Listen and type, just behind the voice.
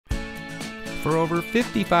For over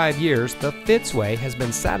 55 years, the Fitzway has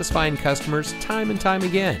been satisfying customers time and time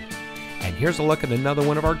again. And here's a look at another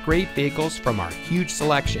one of our great vehicles from our huge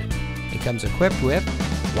selection. It comes equipped with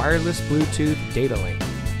wireless Bluetooth data link,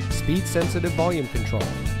 speed-sensitive volume control,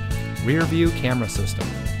 rear-view camera system,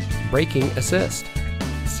 braking assist,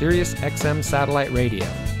 Sirius XM satellite radio,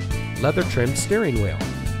 leather-trimmed steering wheel,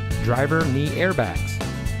 driver knee airbags,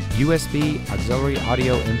 USB auxiliary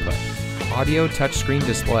audio input, audio touchscreen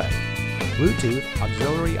display, Bluetooth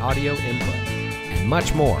auxiliary audio input, and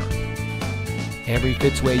much more. Every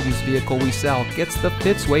Fitzway used vehicle we sell gets the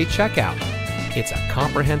Fitzway checkout. It's a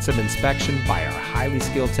comprehensive inspection by our highly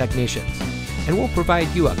skilled technicians, and we'll provide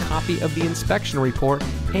you a copy of the inspection report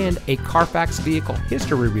and a Carfax vehicle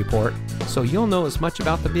history report so you'll know as much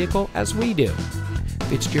about the vehicle as we do.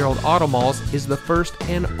 Fitzgerald Auto Malls is the first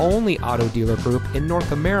and only auto dealer group in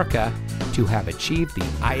North America to have achieved the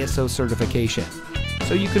ISO certification,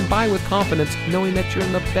 so you can buy with confidence knowing that you're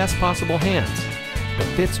in the best possible hands. The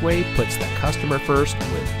Fitzway puts the customer first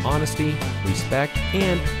with honesty, respect,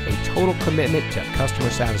 and a total commitment to customer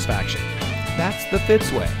satisfaction. That's the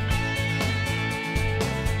Fitzway.